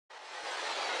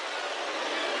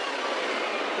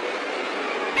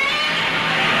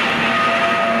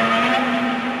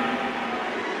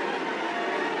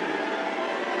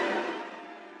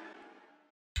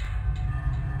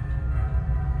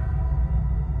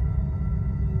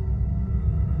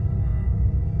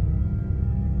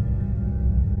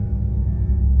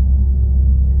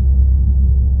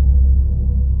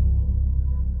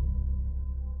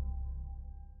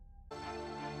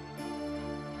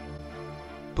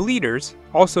Bleeders,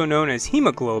 also known as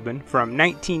Hemoglobin, from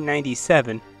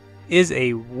 1997, is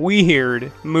a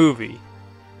weird movie.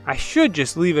 I should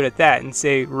just leave it at that and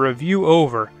say review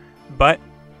over, but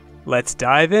let's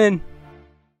dive in.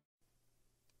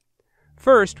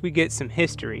 First, we get some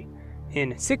history. In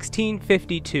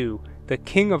 1652, the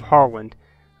King of Holland,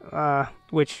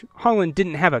 which Holland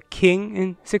didn't have a king in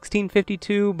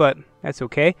 1652, but that's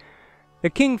okay. The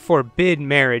king forbid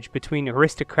marriage between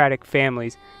aristocratic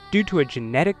families due to a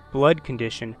genetic blood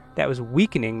condition that was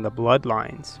weakening the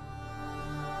bloodlines.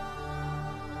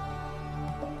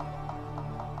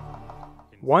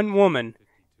 One woman,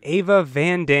 Ava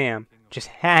Van Dam, just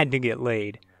had to get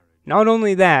laid. Not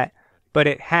only that, but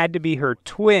it had to be her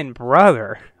twin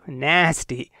brother.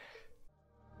 Nasty.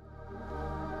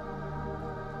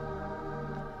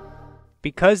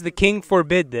 Because the king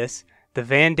forbid this, the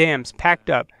Van Dams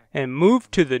packed up and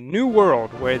moved to the New World,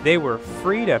 where they were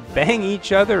free to bang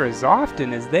each other as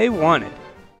often as they wanted.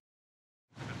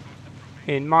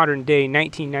 In modern day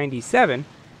 1997,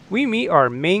 we meet our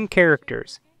main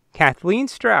characters, Kathleen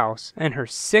Strauss and her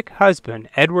sick husband,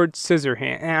 Edward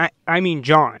Scissorhands,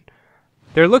 John.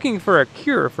 They're looking for a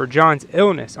cure for John's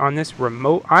illness on this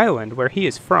remote island where he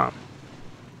is from.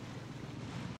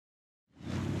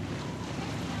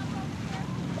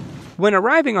 When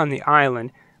arriving on the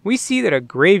island, we see that a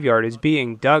graveyard is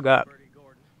being dug up.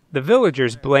 The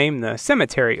villagers blame the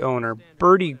cemetery owner,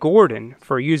 Bertie Gordon,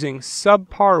 for using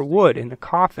subpar wood in the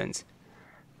coffins.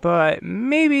 But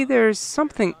maybe there's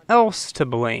something else to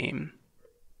blame.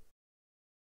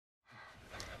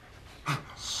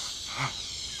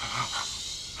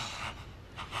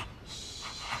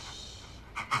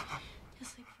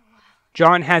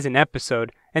 John has an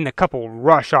episode, and the couple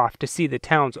rush off to see the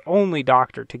town's only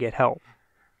doctor to get help.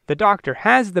 The doctor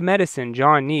has the medicine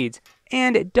John needs,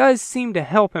 and it does seem to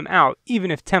help him out, even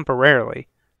if temporarily.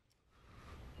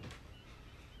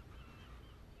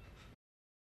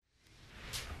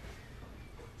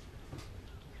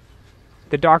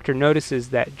 The doctor notices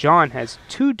that John has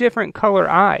 2 different color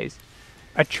eyes,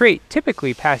 a trait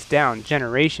typically passed down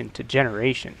generation to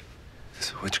generation.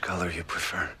 So which color you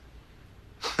prefer?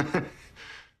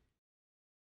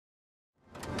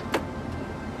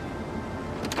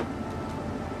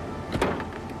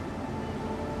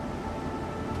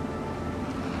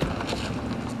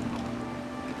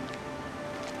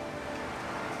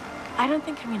 I don't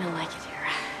think I'm gonna like it here.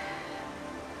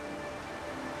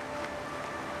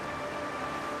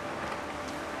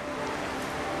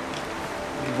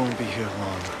 We won't be here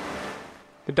long.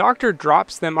 The doctor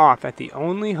drops them off at the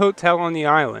only hotel on the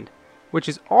island, which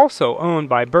is also owned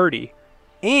by Bertie,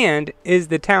 and is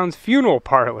the town's funeral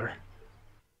parlor.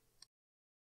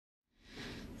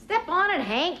 Step on it,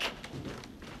 Hank.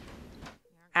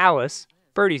 Alice,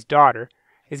 Bertie's daughter,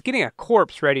 is getting a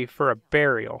corpse ready for a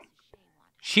burial.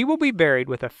 She will be buried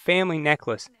with a family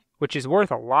necklace, which is worth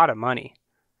a lot of money.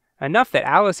 Enough that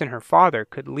Alice and her father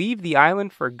could leave the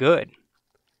island for good.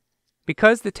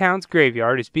 Because the town's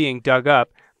graveyard is being dug up,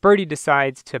 Bertie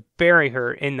decides to bury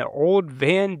her in the old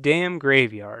Van Dam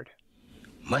graveyard.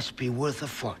 Must be worth a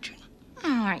fortune.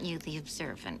 Oh, aren't you the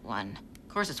observant one?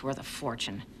 Of course it's worth a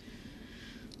fortune.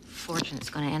 Fortune is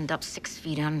going to end up 6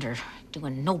 feet under,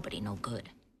 doing nobody no good.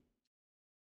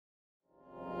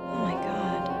 Oh my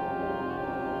God.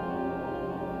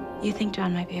 You think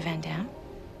John might be a Van Dam?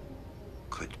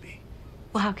 Could be.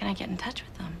 Well, how can I get in touch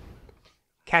with them?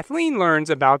 Kathleen learns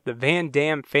about the Van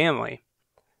Dam family.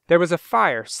 There was a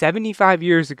fire 75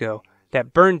 years ago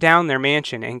that burned down their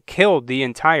mansion and killed the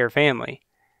entire family.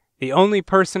 The only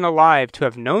person alive to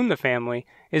have known the family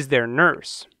is their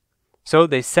nurse. So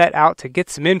they set out to get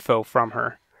some info from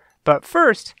her. But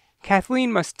first,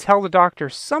 Kathleen must tell the doctor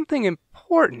something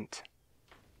important.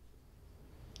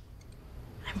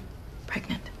 I'm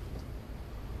pregnant.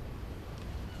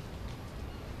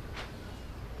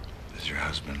 Does your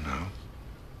husband know?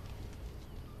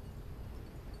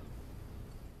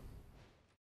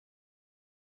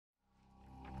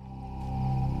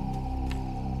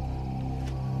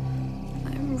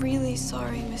 I'm really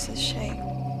sorry, Mrs. Shea.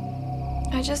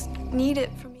 I just need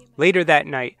it for me. Later that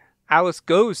night, Alice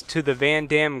goes to the Van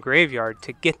Dam graveyard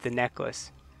to get the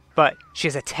necklace. But she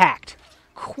is attacked,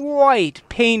 quite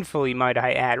painfully might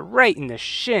I add, right in the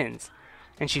shins,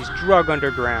 and she's dragged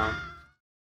underground.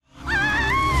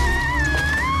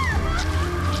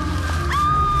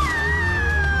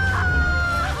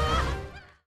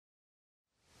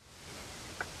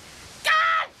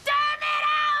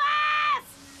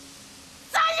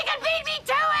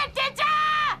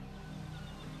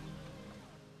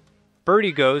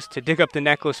 Bertie goes to dig up the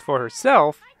necklace for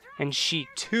herself, and she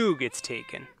too gets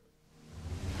taken.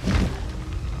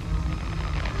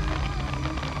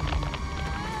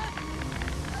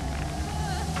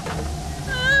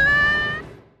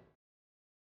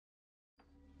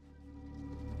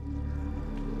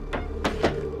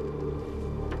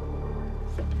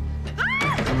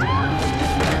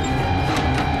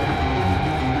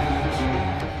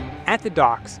 At the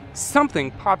docks, something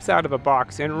pops out of a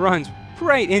box and runs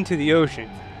right into the ocean,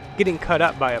 getting cut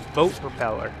up by a boat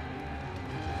propeller.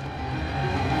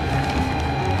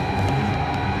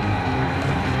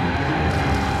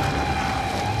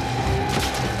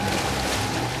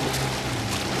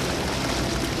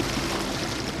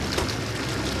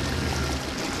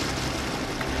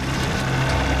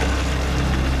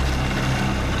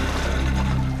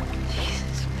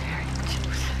 Jesus, Mary,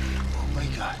 Joseph. Oh my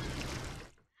God.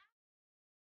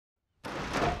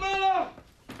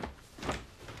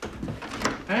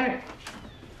 Hey!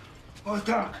 Oh,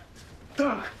 Doc.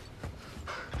 Doc!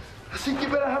 I think you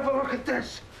better have a look at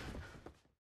this.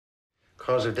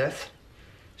 Cause of death?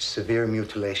 Severe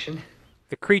mutilation.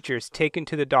 The creature is taken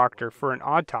to the doctor for an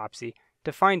autopsy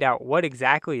to find out what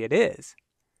exactly it is.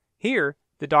 Here,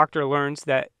 the doctor learns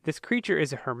that this creature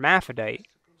is a hermaphrodite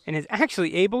and is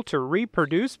actually able to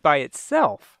reproduce by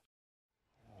itself.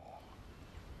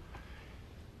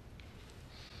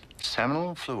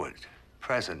 Seminal fluid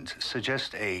present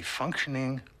suggests a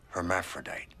functioning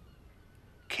hermaphrodite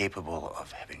capable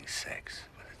of having sex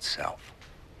with itself.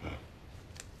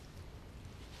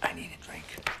 I need a drink.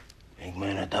 Big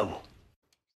man, a double.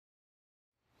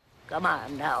 Come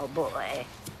on now, boy.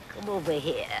 Come over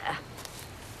here.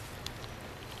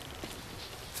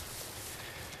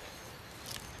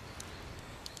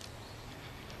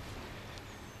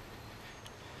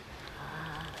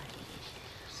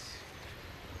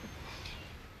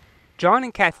 John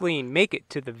and Kathleen make it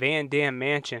to the Van Dam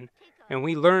mansion, and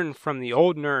we learn from the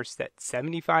old nurse that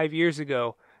 75 years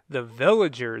ago, the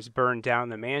villagers burned down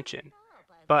the mansion.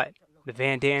 But the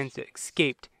Van Dams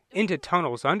escaped into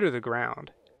tunnels under the ground.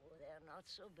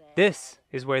 This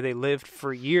is where they lived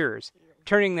for years,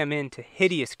 turning them into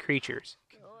hideous creatures.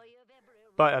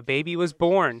 But a baby was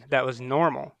born that was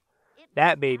normal.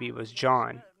 That baby was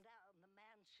John.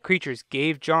 Creatures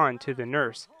gave John to the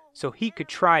nurse so he could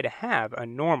try to have a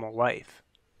normal life.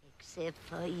 Except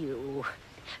for you.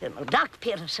 Doc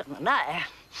Peterson and I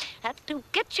had to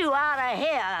get you out of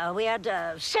here. We had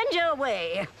to send you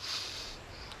away.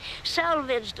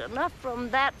 Salvaged enough from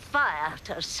that fire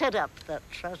to set up the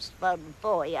trust fund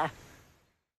for you.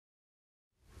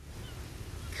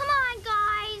 Come on,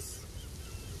 guys!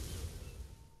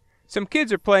 Some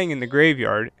kids are playing in the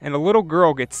graveyard, and a little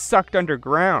girl gets sucked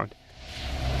underground.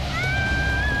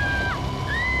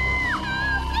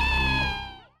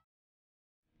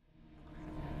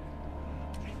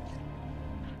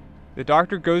 The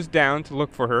doctor goes down to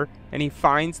look for her, and he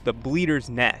finds the bleeder's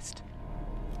nest.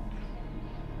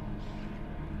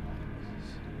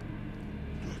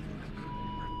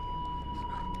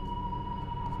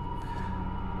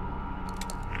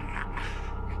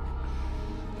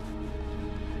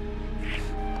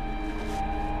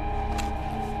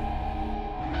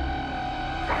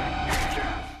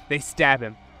 They stab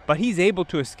him, but he's able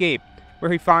to escape,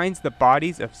 where he finds the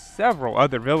bodies of several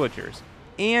other villagers,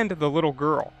 and the little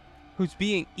girl, who's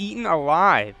being eaten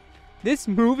alive. This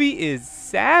movie is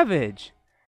savage.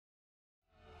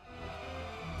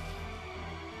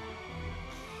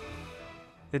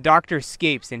 The doctor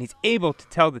escapes, and he's able to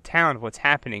tell the town what's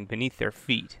happening beneath their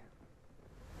feet.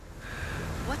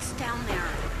 What's down there?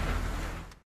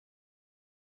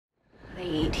 They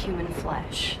eat human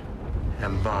flesh.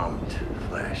 Embalmed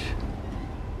flesh.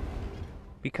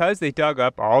 Because they dug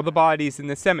up all the bodies in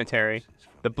the cemetery,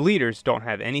 the bleeders don't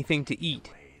have anything to eat.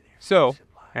 So,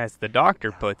 as the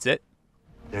doctor puts it,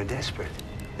 They're desperate,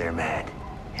 they're mad,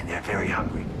 and they're very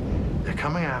hungry. They're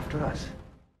coming after us.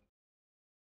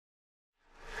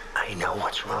 I know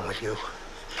what's wrong with you.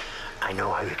 I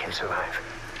know how you can survive.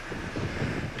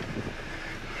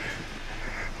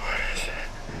 What is it?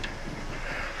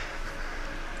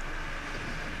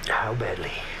 How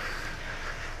badly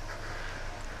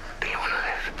do you want to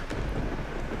live?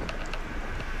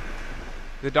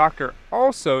 the doctor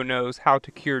also knows how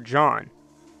to cure John.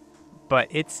 But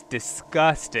it's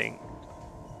disgusting.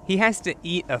 He has to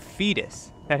eat a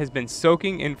fetus that has been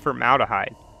soaking in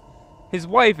formaldehyde. His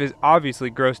wife is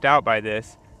obviously grossed out by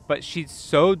this, but she's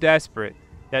so desperate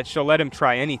that she'll let him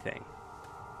try anything.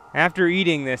 After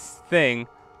eating this thing,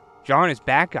 John is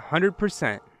back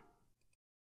 100%.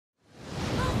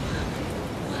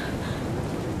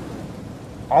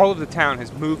 All of the town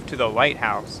has moved to the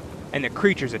lighthouse, and the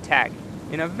creatures attack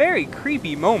in a very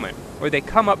creepy moment where they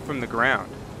come up from the ground.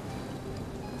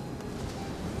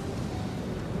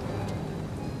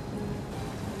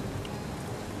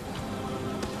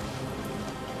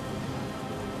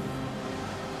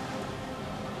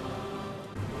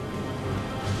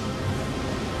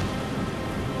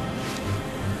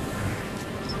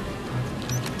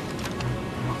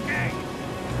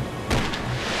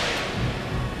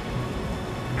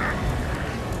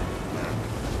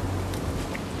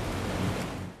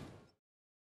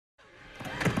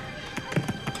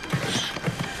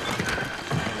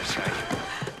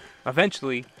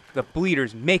 Eventually, the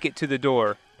bleeders make it to the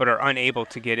door, but are unable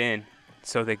to get in.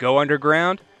 So they go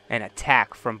underground and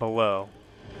attack from below.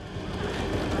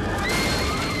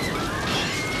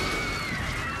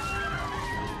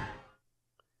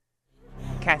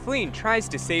 Kathleen tries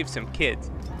to save some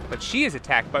kids, but she is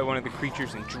attacked by one of the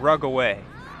creatures and drug away.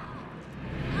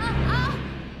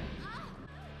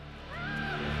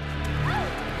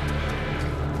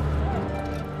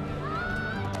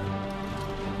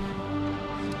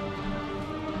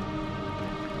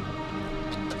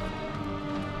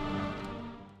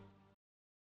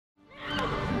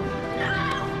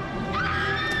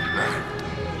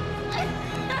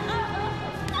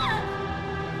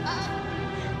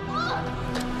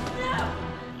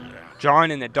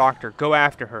 John and the doctor go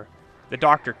after her. The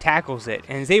doctor tackles it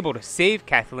and is able to save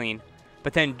Kathleen,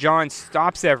 but then John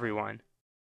stops everyone.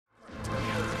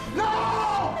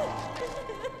 No!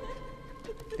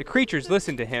 The creatures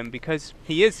listen to him because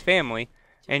he is family,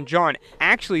 and John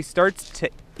actually starts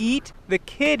to eat the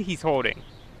kid he's holding.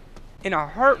 In a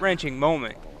heart-wrenching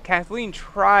moment, Kathleen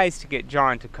tries to get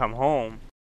John to come home.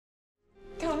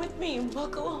 Come with me and we'll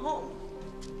go home.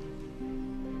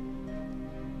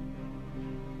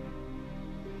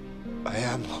 I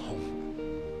am home.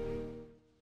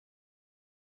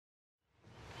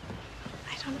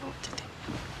 I don't know what to do.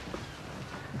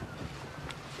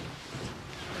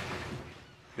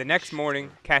 The next morning,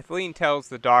 Kathleen tells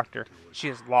the doctor she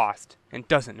is lost and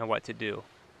doesn't know what to do.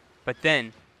 But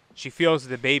then, she feels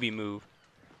the baby move.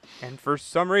 And for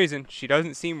some reason, she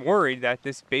doesn't seem worried that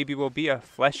this baby will be a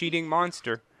flesh-eating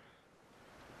monster.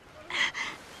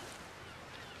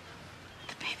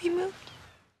 The baby moved.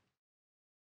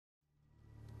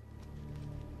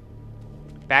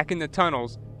 Back in the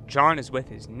tunnels, John is with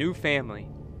his new family,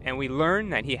 and we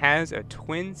learn that he has a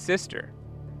twin sister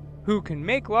who can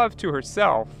make love to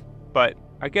herself, but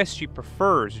I guess she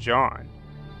prefers John.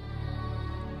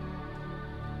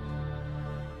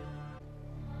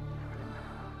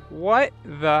 What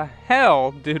the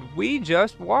hell did we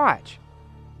just watch?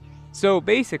 So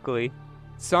basically,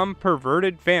 some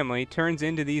perverted family turns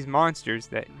into these monsters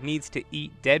that needs to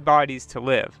eat dead bodies to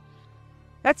live.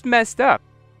 That's messed up.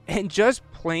 And just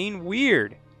plain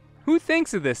weird. Who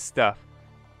thinks of this stuff?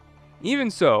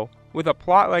 Even so, with a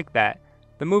plot like that,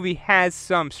 the movie has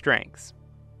some strengths.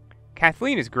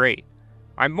 Kathleen is great.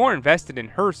 I'm more invested in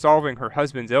her solving her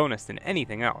husband's illness than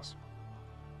anything else.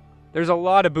 There's a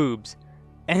lot of boobs.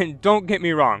 And don't get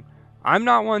me wrong, I'm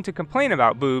not one to complain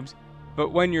about boobs,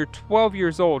 but when you're 12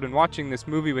 years old and watching this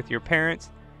movie with your parents,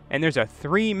 and there's a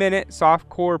 3-minute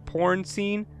softcore porn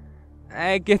scene,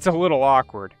 it gets a little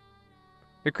awkward.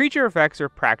 The creature effects are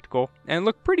practical and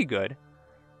look pretty good.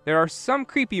 There are some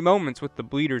creepy moments with the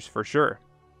bleeders for sure.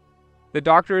 The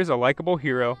doctor is a likable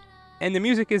hero, and the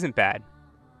music isn't bad.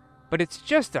 But it's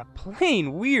just a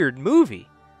plain weird movie.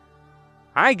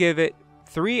 I give it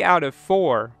 3 out of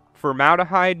 4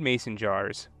 formaldehyde mason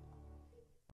jars.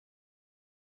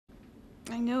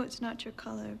 I know it's not your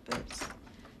color, but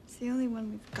it's the only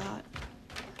one we've got.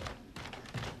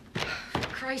 For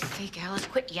Christ's sake, Alice,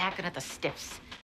 quit yakking at the stiffs.